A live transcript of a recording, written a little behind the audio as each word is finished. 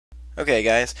Okay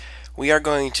guys, we are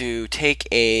going to take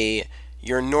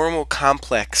your normal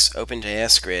complex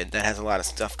OpenJS grid that has a lot of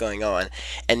stuff going on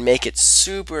and make it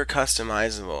super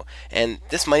customizable. And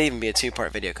this might even be a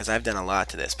two-part video because I've done a lot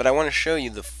to this, but I want to show you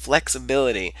the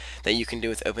flexibility that you can do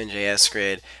with OpenJS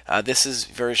grid. This is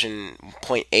version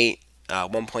 0.8.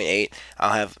 1.8.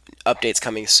 I'll have updates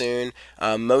coming soon.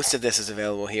 Most of this is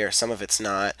available here, some of it's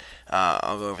not.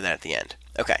 I'll go over that at the end.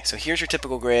 Okay, so here's your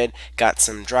typical grid. Got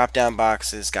some drop-down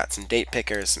boxes, got some date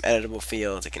pickers, some editable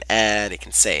fields. It can add, it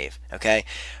can save. Okay.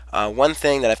 One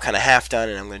thing that I've kind of half done,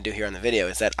 and I'm going to do here on the video,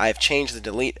 is that I've changed the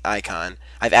delete icon.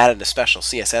 I've added a special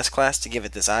CSS class to give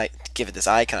it this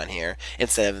icon here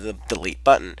instead of the delete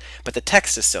button, but the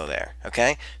text is still there.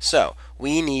 Okay, so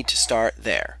we need to start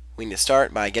there. We need to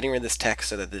start by getting rid of this text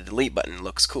so that the delete button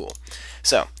looks cool.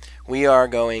 So we are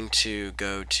going to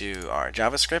go to our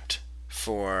JavaScript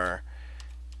for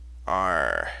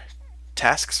our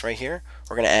tasks right here.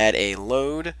 We're going to add a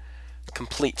load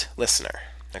complete listener.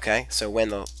 Okay, so when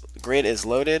the grid is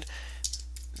loaded,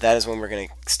 that is when we're going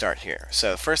to start here.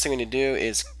 So the first thing we need to do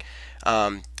is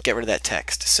get rid of that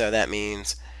text. So that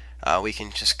means we can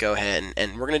just go ahead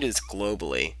and we're going to do this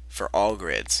globally for all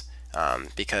grids.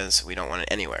 Because we don't want it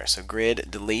anywhere. So grid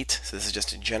delete. So this is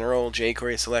just a general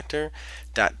jQuery selector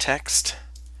dot text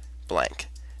blank.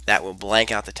 That will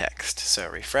blank out the text. So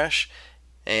refresh,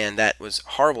 and that was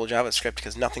horrible JavaScript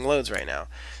because nothing loads right now.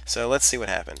 So let's see what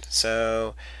happened.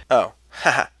 So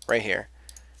haha, right here.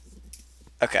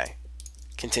 Okay,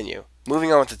 continue.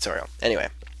 Moving on with the tutorial. Anyway.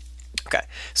 Okay,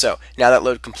 so now that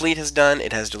load complete is done,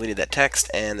 it has deleted that text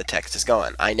and the text is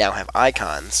gone. I now have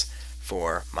icons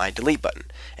for my delete button.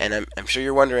 And I'm sure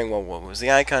you're wondering, well, what was the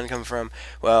icon come from?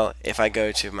 Well, if I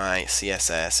go to my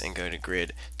CSS and go to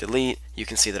grid delete, you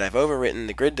can see that I've overwritten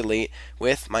the grid delete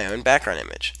with my own background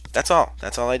image. That's all.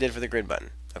 That's all I did for the grid button.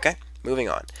 Okay, moving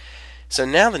on. So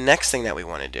now the next thing that we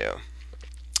want to do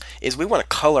is we want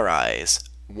to colorize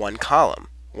one column,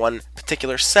 one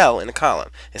particular cell in a column.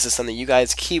 This is something you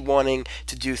guys keep wanting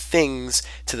to do things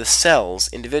to the cells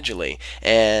individually,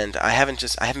 and I haven't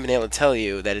been able to tell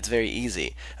you that it's very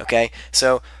easy. Okay,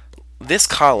 so this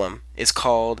column is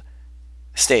called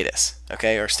status,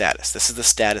 okay, or status. This is the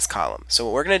status column. So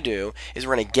what we're going to do is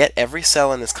we're going to get every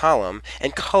cell in this column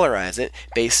and colorize it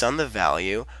based on the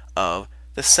value of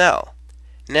the cell.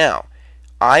 Now,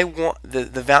 I want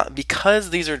because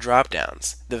these are drop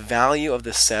downs, the value of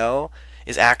the cell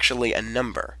is actually a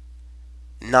number,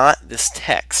 not this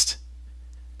text.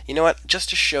 You know what? Just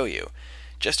to show you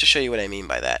what I mean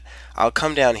by that, I'll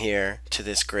come down here to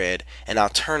this grid and I'll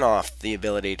turn off the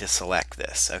ability to select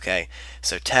this. Okay,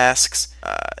 so tasks,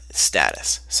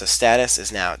 status. So status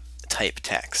is now type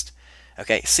text.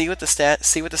 Okay, see what the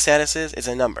status is? It's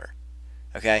a number.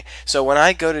 Okay, so when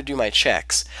I go to do my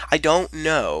checks, I don't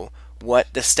know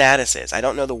what the status is. I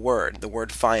don't know the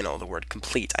word final, the word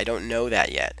complete. I don't know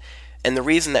that yet. And the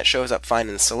reason that shows up fine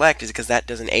in the select is because that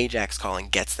does an AJAX call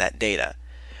and gets that data.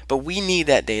 But we need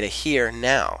that data here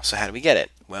now. So how do we get it?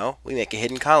 Well, we make a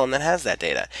hidden column that has that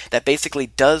data. That basically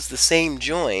does the same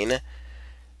join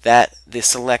that the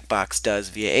select box does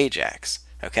via AJAX.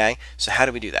 Okay? So how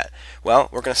do we do that? Well,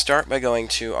 we're going to start by going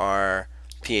to our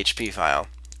PHP file,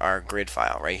 our grid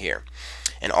file right here.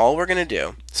 And all we're going to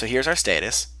do, so here's our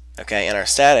status. Okay, and our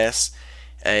status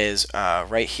is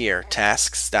right here,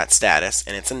 tasks.status,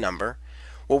 and it's a number.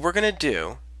 What we're going to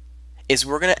do is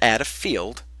we're going to add a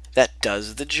field that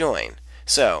does the join.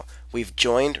 So we've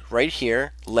joined right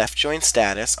here, left join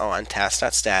status on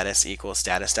task.status equals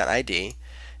status.id.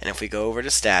 And if we go over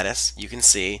to status, you can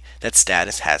see that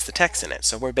status has the text in it.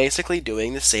 So we're basically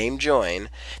doing the same join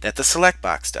that the select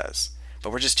box does,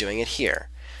 but we're just doing it here.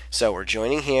 So we're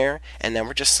joining here, and then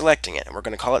we're just selecting it. We're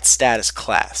going to call it status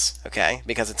class, okay?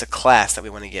 Because it's a class that we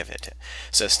want to give it to.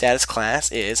 So status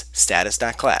class is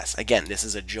status.class. Again, this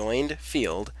is a joined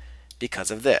field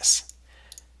because of this.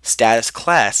 Status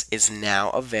class is now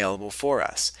available for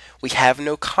us. We have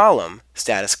no column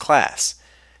status class.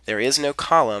 There is no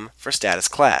column for status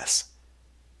class.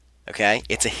 Okay?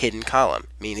 It's a hidden column,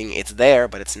 meaning it's there,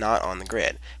 but it's not on the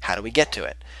grid. How do we get to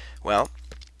it? Well,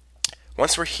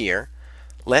 once we're here,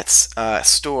 let's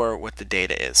store what the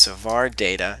data is. So var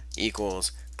data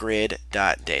equals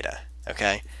grid.data.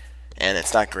 Okay? And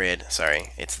it's not grid,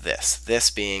 sorry, it's this. This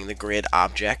being the grid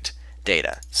object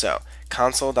data. So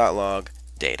console.log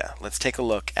data. Let's take a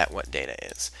look at what data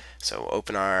is. So we'll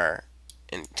open our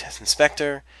test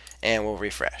inspector and we'll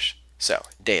refresh. So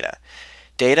data.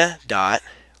 Data dot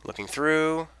looking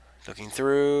through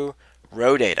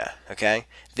row data. Okay?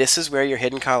 This is where your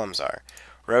hidden columns are.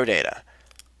 Row data.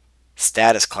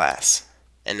 Status class.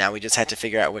 And now we just had to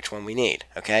figure out which one we need.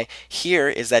 Okay, here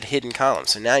is that hidden column.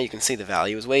 So now you can see the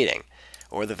value is waiting,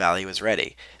 or the value is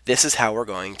ready. This is how we're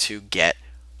going to get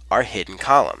our hidden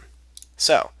column.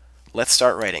 So let's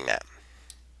start writing that.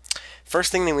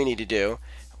 First thing that we need to do,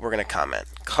 we're going to comment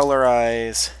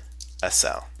colorize a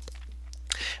cell.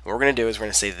 What we're going to do is we're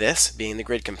going to say this, being the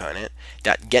grid component,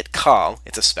 dot get col.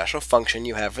 It's a special function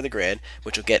you have for the grid,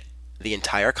 which will get the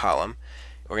entire column.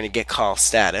 We're going to get call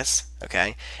status,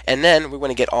 okay? And then we're going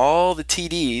to get all the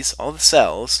TDs, all the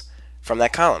cells from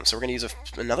that column. So we're going to use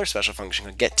another special function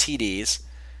called get TDs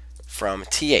from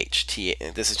th.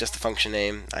 This is just the function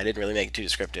name. I didn't really make it too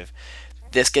descriptive.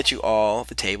 This gets you all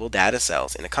the table data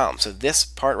cells in a column. So this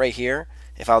part right here,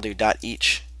 if I'll do dot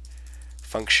each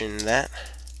function that,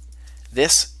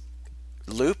 this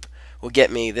loop will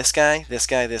get me this guy, this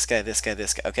guy, this guy, this guy,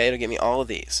 this guy. Okay, it'll get me all of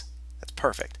these. That's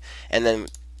perfect. And then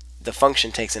the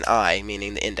function takes an I,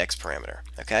 meaning the index parameter.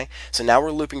 Okay, so now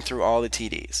we're looping through all the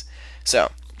TDs.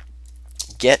 So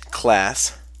get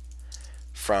class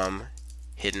from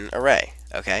hidden array.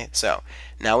 Okay, so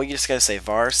now we just got to say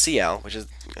var cl, which is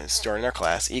stored in our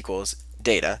class, equals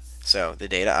data. So the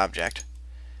data object.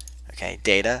 Okay,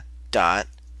 data dot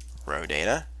row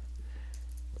data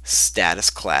status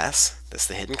class. That's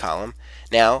the hidden column.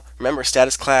 Now remember,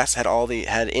 status class had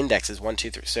indexes 1, 2,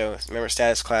 3. So remember,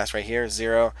 status class right here,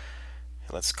 0.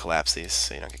 Let's collapse these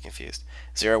so you don't get confused.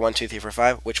 0, 1, 2, 3, 4,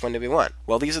 5. Which one do we want?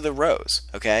 Well, these are the rows.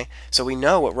 Okay, so we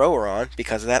know what row we're on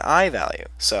because of that I value.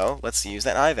 So let's use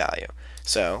that I value.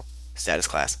 So status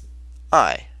class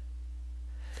I.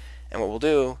 And what we'll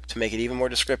do to make it even more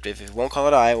descriptive, if we won't call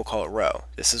it I, we'll call it row.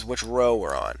 This is which row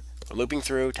we're on. We're looping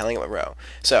through, telling it what row.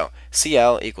 So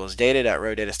cl equals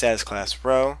data.rowData status class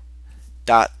row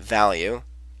dot value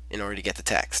in order to get the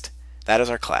text. That is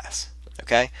our class.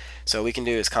 Okay, so what we can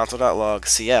do is console.log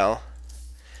cl,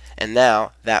 and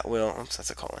now that will, oops,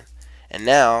 that's a colon. And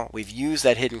now we've used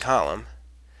that hidden column,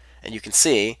 and you can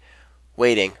see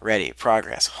waiting, ready,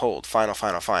 progress, hold, final,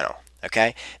 final, final.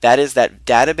 Okay, that is that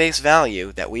database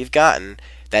value that we've gotten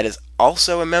that is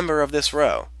also a member of this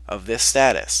row, of this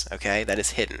status. Okay, that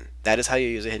is hidden. That is how you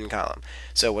use a hidden column.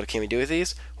 So what can we do with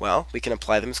these? Well, we can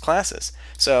apply them as classes.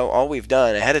 So all we've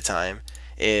done ahead of time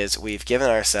is we've given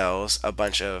ourselves a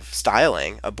bunch of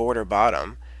styling, a border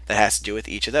bottom, that has to do with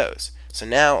each of those. So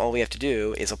now all we have to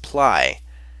do is apply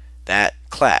that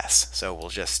class. So we'll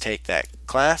just take that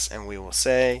class and we will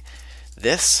say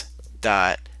this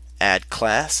dot add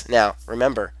class. Now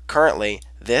remember, currently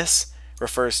this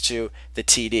refers to the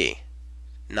TD,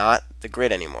 not the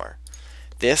grid anymore.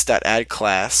 This dot add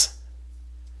class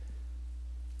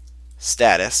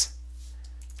status,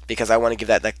 because I want to give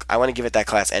it that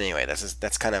class anyway.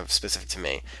 That's kind of specific to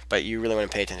me, but you really want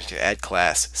to pay attention to add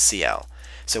class CL.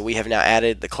 So we have now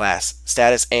added the class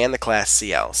status and the class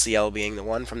CL, CL being the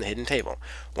one from the hidden table.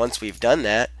 Once we've done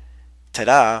that,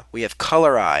 ta-da, we have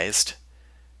colorized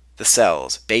the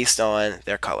cells based on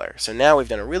their color. So now we've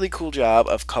done a really cool job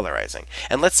of colorizing.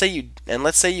 And let's say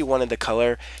you wanted the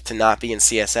color to not be in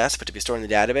CSS but to be stored in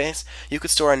the database. You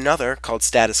could store another called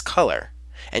status color,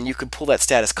 and you could pull that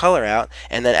status color out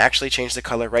and then actually change the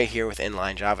color right here with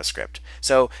inline JavaScript.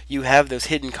 So you have those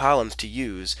hidden columns to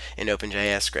use in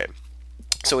OpenJS script.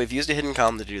 So we've used a hidden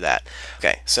column to do that.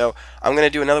 Okay, so I'm going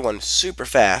to do another one super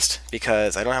fast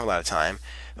because I don't have a lot of time.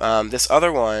 This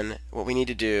other one, what we need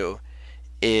to do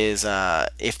is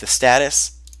if the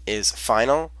status is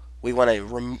final, we want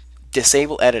to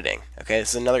disable editing. Okay,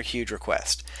 this is another huge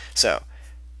request. So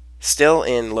still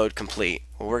in load complete,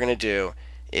 what we're going to do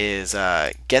is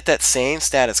get that same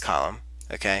status column.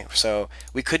 Okay, so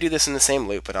we could do this in the same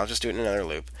loop, but I'll just do it in another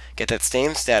loop. Get that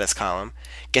same status column,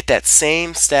 get that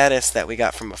same status that we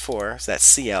got from before, so that's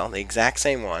CL, the exact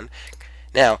same one.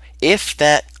 Now, if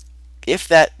that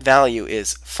value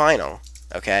is final,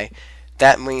 okay,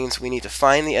 that means we need to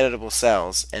find the editable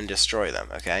cells and destroy them.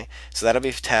 Okay, so that'll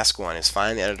be task 1, is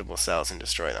find the editable cells and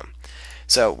destroy them.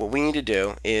 So what we need to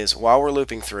do is, while we're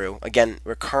looping through, again,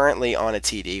 we're currently on a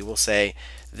TD, we'll say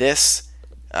this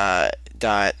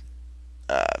dot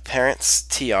parents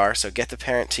tr, so get the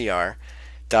parent tr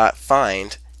dot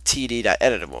find td dot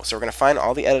editable. So we're going to find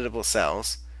all the editable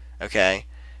cells, okay,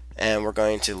 and we're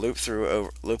going to loop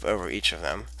loop over each of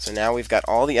them. So now we've got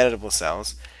all the editable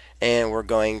cells, and we're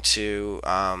going to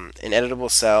an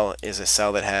editable cell is a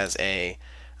cell that has a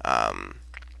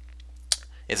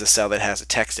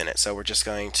text in it. So we're just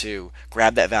going to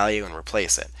grab that value and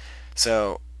replace it.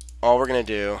 So all we're going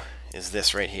to do is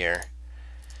this right here,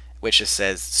 which just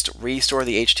says restore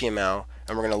the HTML,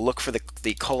 and we're going to look for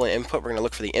the colon input. We're going to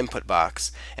look for the input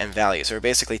box and value. So we're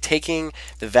basically taking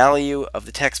the value of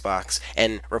the text box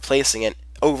and replacing it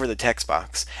over the text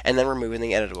box, and then removing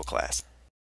the editable class.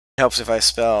 It helps if I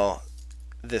spell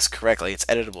this correctly. It's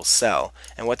editable cell,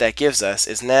 and what that gives us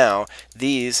is now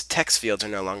these text fields are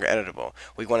no longer editable.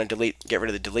 We want to get rid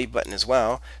of the delete button as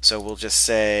well, so we'll just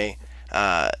say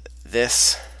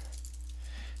this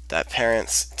dot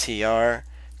parents tr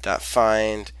dot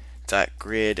find dot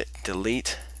grid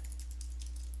delete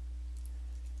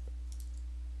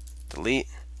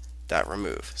dot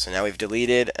remove. So now we've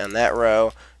deleted on that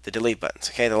row the delete buttons.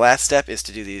 Okay, the last step is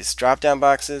to do these drop down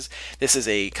boxes. This is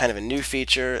a kind of a new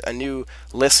feature, a new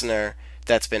listener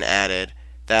that's been added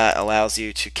that allows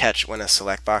you to catch when a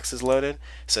select box is loaded.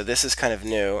 So this is kind of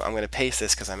new. I'm going to paste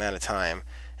this because I'm out of time,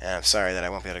 and I'm sorry that I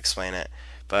won't be able to explain it.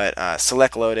 But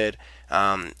select loaded.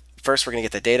 First we're going to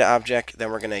get the data object,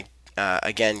 then we're going to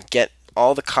again get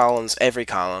all the columns, every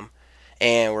column,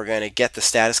 and we're going to get the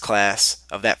status class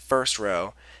of that first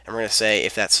row, and we're going to say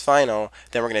if that's final,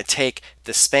 then we're going to take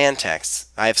the span text.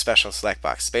 I have special select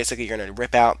box. Basically, you're going to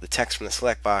rip out the text from the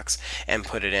select box and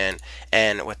put it in,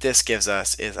 and what this gives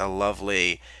us is a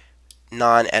lovely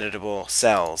non-editable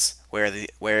cells,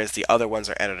 whereas the other ones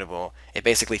are editable. It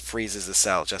basically freezes the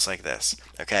cell just like this.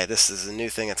 Okay, this is a new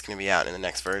thing that's going to be out in the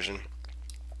next version.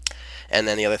 And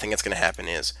then the other thing that's going to happen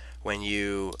is when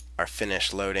you are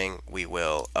finished loading, we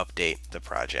will update the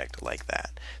project like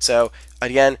that. So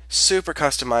again, super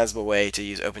customizable way to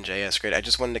use OpenJS Grid. I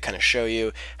just wanted to kind of show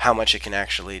you how much it can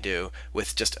actually do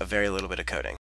with just a very little bit of coding.